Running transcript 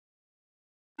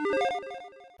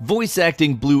Voice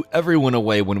acting blew everyone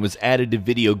away when it was added to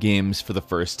video games for the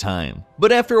first time.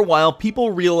 But after a while, people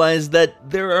realized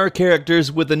that there are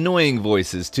characters with annoying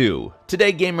voices too.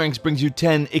 Today, Gameranx brings you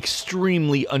 10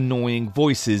 extremely annoying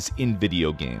voices in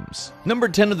video games. Number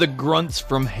 10 are the grunts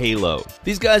from Halo.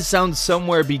 These guys sound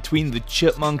somewhere between the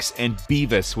Chipmunks and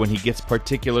Beavis when he gets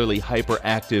particularly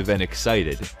hyperactive and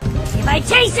excited. If I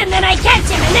chase him, then I catch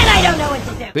him, and then I don't know what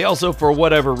to do. They also, for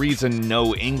whatever reason,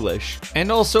 know English,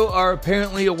 and also are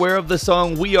apparently aware of the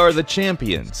song We Are the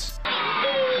Champions.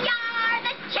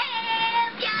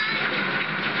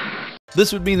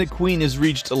 This would mean that Queen has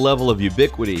reached a level of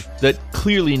ubiquity that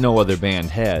clearly no other band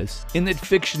has, in that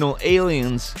fictional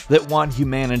aliens that want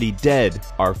humanity dead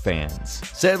are fans.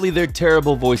 Sadly, their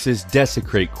terrible voices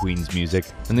desecrate Queen's music,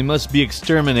 and they must be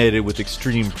exterminated with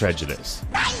extreme prejudice.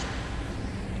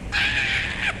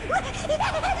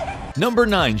 Number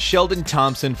 9, Sheldon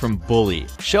Thompson from Bully.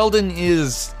 Sheldon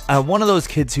is one of those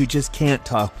kids who just can't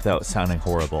talk without sounding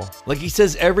horrible. Like, he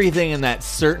says everything in that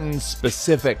certain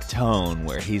specific tone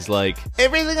where he's like,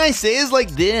 everything I say is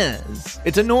like this.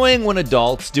 It's annoying when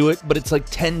adults do it, but it's like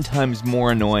 10 times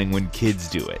more annoying when kids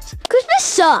do it. Christmas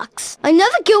sucks. I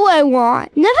never get what I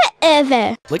want. Never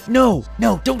ever. Like, no,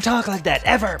 don't talk like that,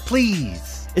 ever,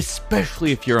 please.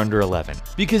 Especially if you're under 11.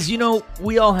 Because, you know,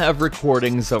 we all have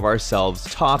recordings of ourselves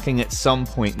talking at some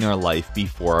point in our life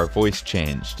before our voice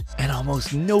changed, and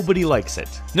almost nobody likes it.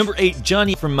 Number 8,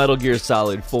 Johnny from Metal Gear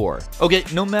Solid 4. Okay,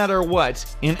 no matter what,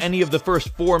 in any of the first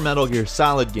 4 Metal Gear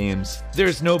Solid games,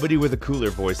 there's nobody with a cooler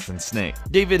voice than Snake.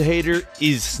 David Hayter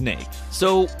is Snake.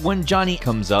 So when Johnny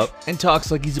comes up and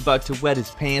talks like he's about to wet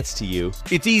his pants to you,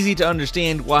 it's easy to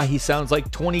understand why he sounds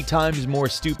like 20 times more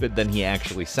stupid than he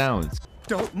actually sounds.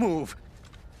 Don't move.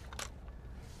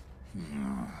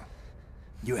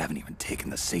 You haven't even taken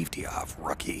the safety off,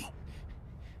 rookie.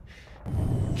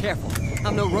 Careful,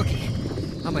 I'm no rookie.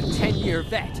 I'm a 10-year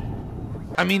vet.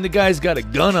 I mean, the guy's got a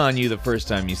gun on you the first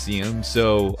time you see him,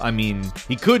 so, I mean,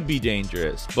 he could be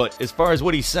dangerous, but as far as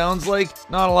what he sounds like,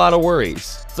 not a lot of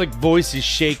worries. It's like voice is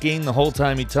shaking the whole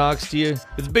time he talks to you.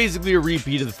 It's basically a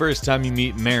repeat of the first time you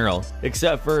meet Meryl,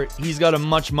 except for he's got a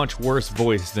much worse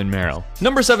voice than Meryl.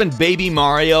 Number 7, Baby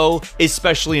Mario,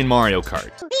 especially in Mario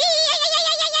Kart.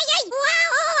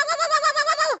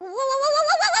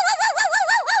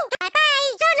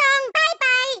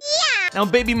 Now,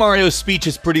 Baby Mario's speech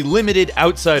is pretty limited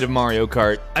outside of Mario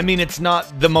Kart. I mean, it's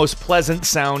not the most pleasant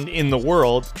sound in the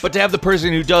world, but to have the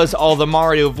person who does all the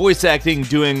Mario voice acting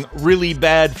doing really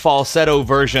bad falsetto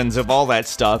versions of all that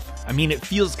stuff, I mean, it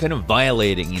feels kind of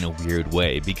violating in a weird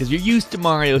way, because you're used to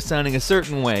Mario sounding a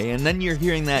certain way, and then you're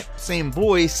hearing that same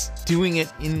voice doing it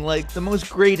in, like, the most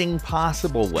grating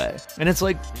possible way. And it's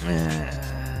like,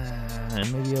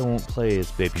 maybe I won't play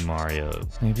as Baby Mario.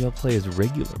 Maybe I'll play as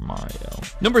regular Mario.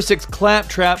 Number 6,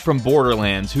 Claptrap from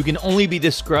Borderlands, who can only be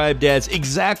described as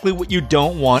exactly what you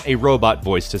don't want a robot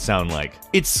voice to sound like.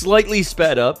 It's slightly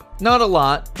sped up, not a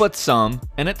lot, but some,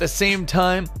 and at the same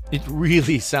time, it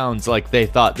really sounds like they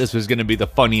thought this was gonna be the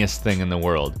funniest thing in the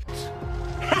world.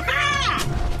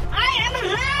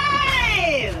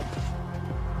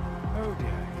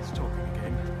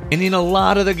 And in a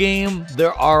lot of the game,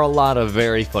 there are a lot of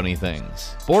very funny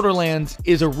things. Borderlands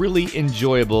is a really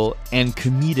enjoyable and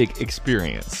comedic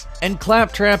experience. And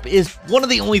Claptrap is one of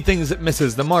the only things that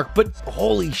misses the mark, but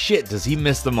holy shit does he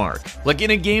miss the mark. Like,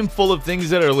 in a game full of things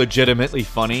that are legitimately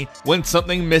funny, when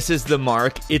something misses the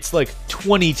mark, it's like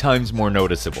 20 times more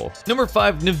noticeable. Number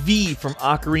 5, Navi from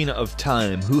Ocarina of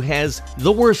Time, who has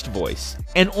the worst voice,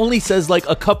 and only says like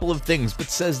a couple of things, but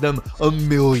says them a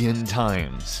million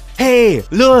times. Hey,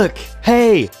 look!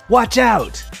 Hey, watch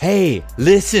out! Hey,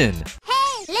 listen!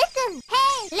 Hey, listen!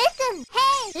 Hey, listen!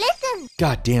 Hey, listen!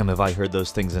 God damn, have I heard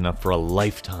those things enough for a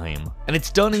lifetime. And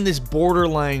it's done in this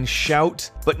borderline shout,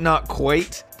 but not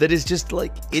quite, that is just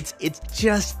like, it's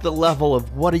just the level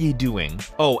of what are you doing?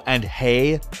 Oh, and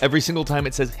hey, every single time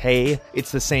it says hey,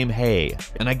 it's the same hey.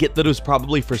 And I get that it was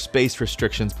probably for space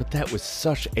restrictions, but that was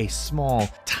such a small,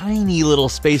 tiny little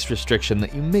space restriction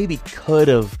that you maybe could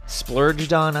have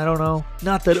splurged on, I don't know.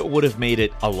 Not that it would have made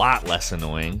it a lot less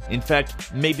annoying. In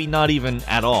fact, maybe not even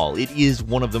at all. It is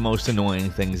one of the most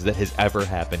annoying things that has ever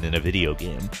happened in a video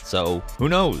game. So, who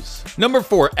knows? Number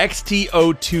 4,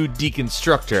 XTO2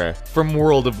 Deconstructor from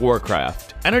World of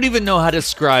Warcraft. I don't even know how to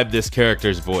describe this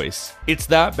character's voice. It's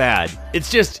that bad.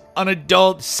 It's just an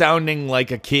adult sounding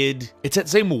like a kid. It's that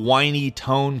same whiny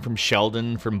tone from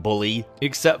Sheldon from Bully,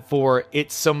 except for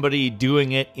it's somebody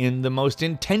doing it in the most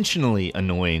intentionally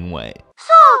annoying way.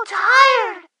 So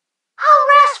tired. I'll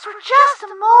rest for just a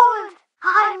moment.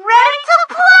 I'm ready to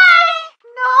play.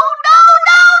 No, no,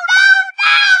 no, no,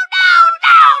 no, no,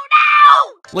 no,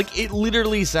 no. Like, it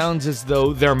literally sounds as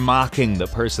though they're mocking the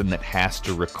person that has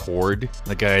to record.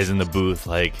 The guy's in the booth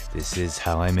like, this is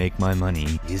how I make my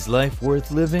money. Is life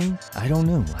worth living? I don't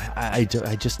know. I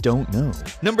just don't know.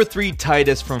 Number 3,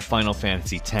 Titus from Final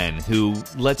Fantasy X, who,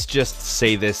 let's just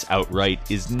say this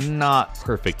outright, is not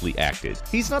perfectly acted.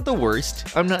 He's not the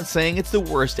worst. I'm not saying it's the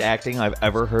worst acting I've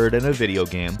ever heard in a video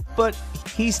game, but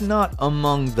he's not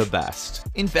among the best.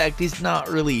 In fact, he's not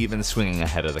really even swinging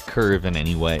ahead of the curve in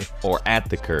any way, or at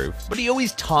the curve, but he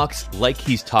always talks like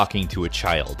he's talking to a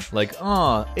child. Like,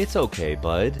 "Aw, it's okay,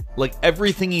 bud." Like,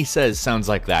 everything he says sounds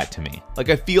like that to me. Like,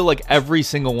 I feel like every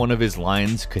single one of his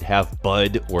lines could have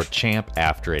bud or champ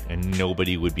after it, and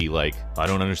nobody would be like, I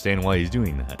don't understand why he's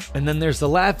doing that. And then there's the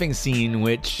laughing scene,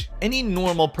 which any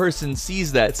normal person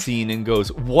sees that scene and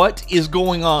goes, what is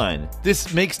going on?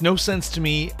 This makes no sense to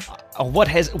me.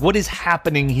 What is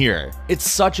happening here? It's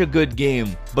such a good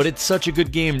game, but it's such a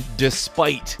good game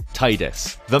despite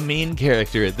Titus, the main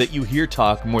character that you hear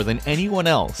talk more than anyone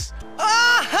else.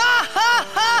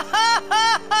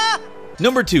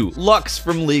 Number 2, Lux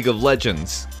from League of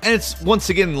Legends. And it's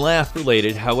once again laugh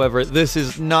related, however, this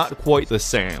is not quite the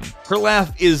same. Her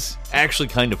laugh is actually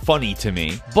kind of funny to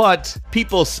me, but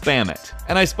people spam it.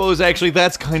 And I suppose actually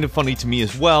that's kind of funny to me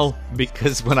as well,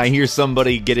 because when I hear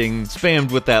somebody getting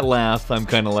spammed with that laugh, I'm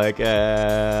kind of like,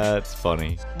 it's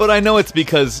funny. But I know it's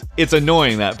because it's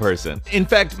annoying that person. In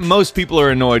fact, most people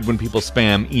are annoyed when people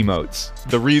spam emotes.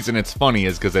 The reason it's funny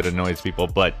is because it annoys people,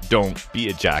 but don't be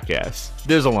a jackass.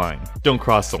 There's a line. Don't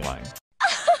cross the line.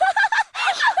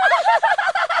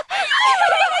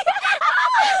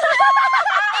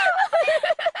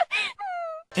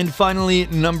 And finally,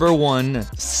 number 1,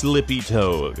 Slippy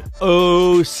Toad.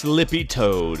 Oh, Slippy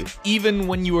Toad. Even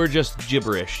when you were just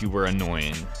gibberish, you were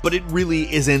annoying. But it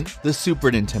really isn't the Super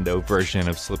Nintendo version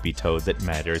of Slippy Toad that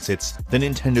matters. It's the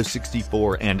Nintendo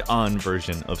 64 and on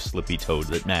version of Slippy Toad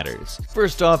that matters.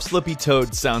 First off, Slippy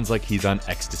Toad sounds like he's on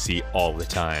ecstasy all the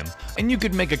time. And you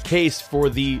could make a case for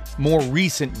the more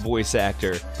recent voice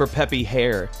actor for Peppy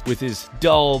Hare with his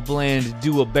dull, bland,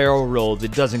 do a barrel roll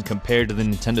that doesn't compare to the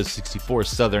Nintendo 64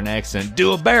 Southern accent,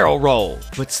 do a barrel roll.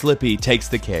 But Slippy takes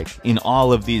the cake in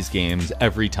all of these games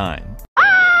every time.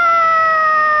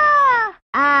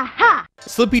 Aha!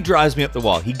 Slippy drives me up the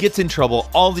wall. He gets in trouble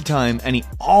all the time, and he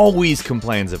always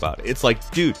complains about it. It's like,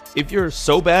 dude, if you're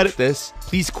so bad at this,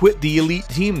 please quit the elite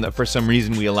team that for some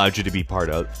reason we allowed you to be part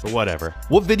of, or whatever.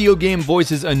 What video game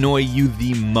voices annoy you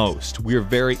the most? We're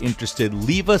very interested.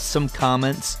 Leave us some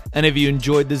comments, and if you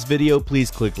enjoyed this video, please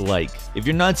click like. If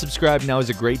you're not subscribed, now is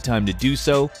a great time to do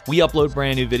so. We upload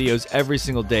brand new videos every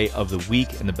single day of the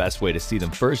week, and the best way to see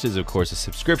them first is, of course, a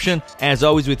subscription. As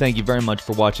always, we thank you very much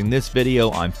for watching this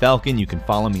video. I'm Falcon. You can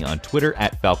follow me on Twitter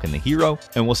at Falcon the Hero,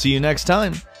 and we'll see you next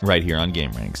time right here on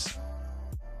Gameranx.